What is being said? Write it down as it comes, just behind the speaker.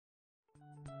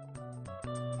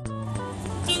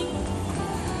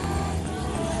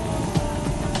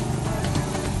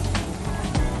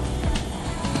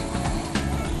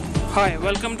Hi,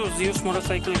 welcome to Zeus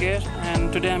Motorcycle Gear,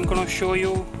 and today I'm going to show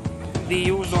you the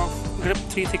use of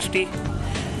Grip360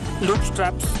 loop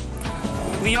straps.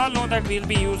 We all know that we'll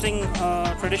be using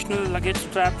traditional luggage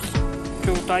straps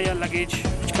to tie a luggage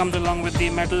which comes along with the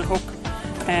metal hook,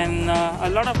 and a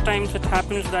lot of times it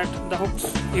happens that the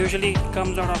hooks usually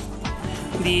comes out of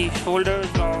the shoulders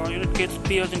or it gets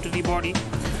pierced into the body.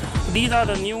 These are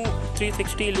the new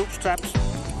 360 loop straps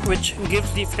which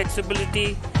gives the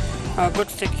flexibility, good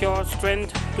secure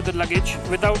strength to the luggage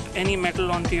without any metal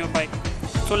onto your bike.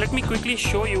 So let me quickly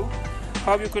show you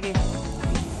how you can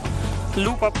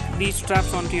loop up these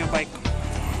straps onto your bike.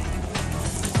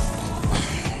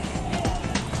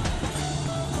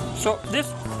 So this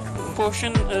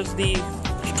portion is the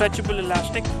stretchable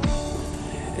elastic.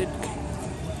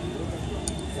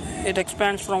 It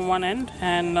expands from one end,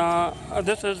 and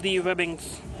this is the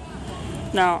webbings.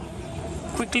 Now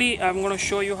quickly I'm going to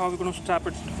show you how we're going to strap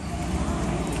it.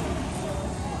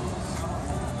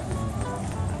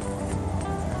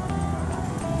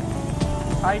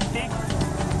 I take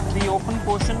the open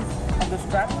portion of the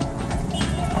strap,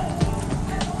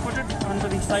 put it under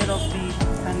the side of the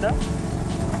fender,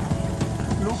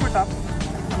 loop it up,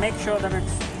 make sure that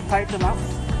it's tight enough.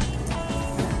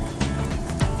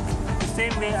 The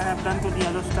same way I have done to the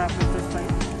other strap with this side.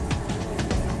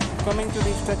 Coming to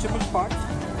the stretchable part,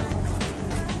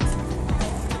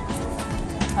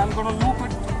 I'm going to loop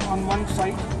it on one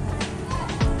side,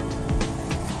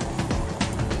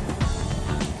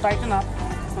 tighten up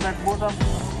so that both of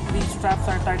these straps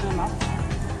are tight enough.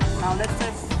 Now let's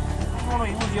say you want to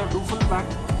use your duffel bag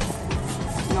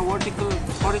in a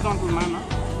horizontal manner.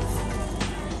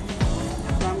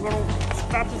 So I'm going to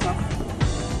strap this up,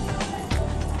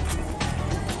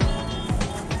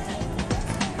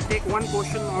 take one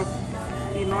portion of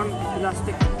the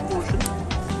non-elastic portion,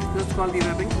 this is called the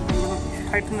webbing. I'm going to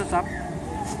tighten this up.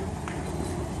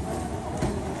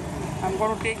 I'm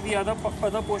going to take the other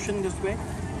portion this way.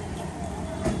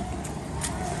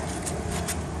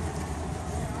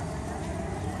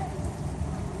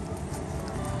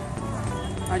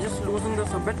 I just loosen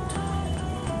this a bit.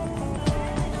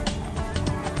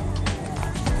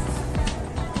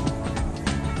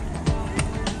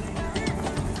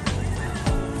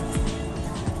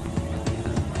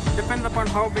 Depends upon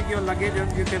how big your luggage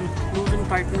is, you can loosen,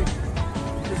 tighten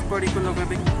this particular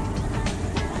webbing.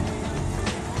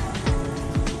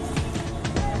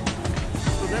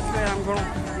 So that's where I'm going to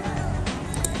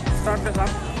start this up,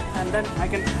 and then I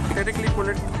can directly pull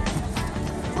it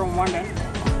from one end.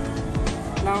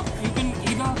 Now you can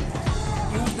either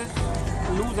use this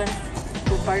loose end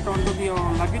to tie it onto your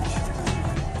luggage,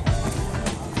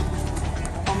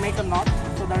 or make a knot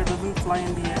so that it doesn't fly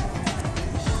in the air.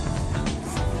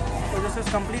 So this is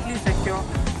completely secure,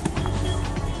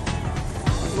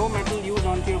 no metal used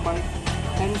onto your bike,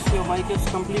 hence your bike is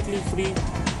completely free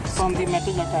from the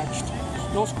metal attached,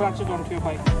 no scratches onto your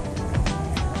bike.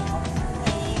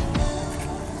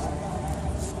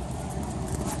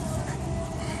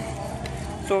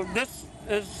 So this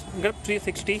is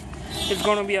Grip360. It's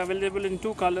going to be available in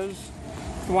two colors.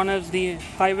 One is the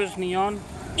Hi-Viz neon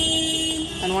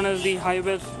and one is the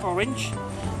Hi-Viz orange.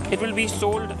 It will be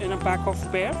sold in a pack of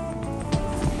pair.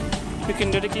 You can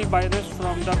directly buy this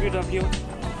from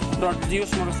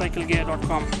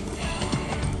www.zeusmotorcyclegear.com.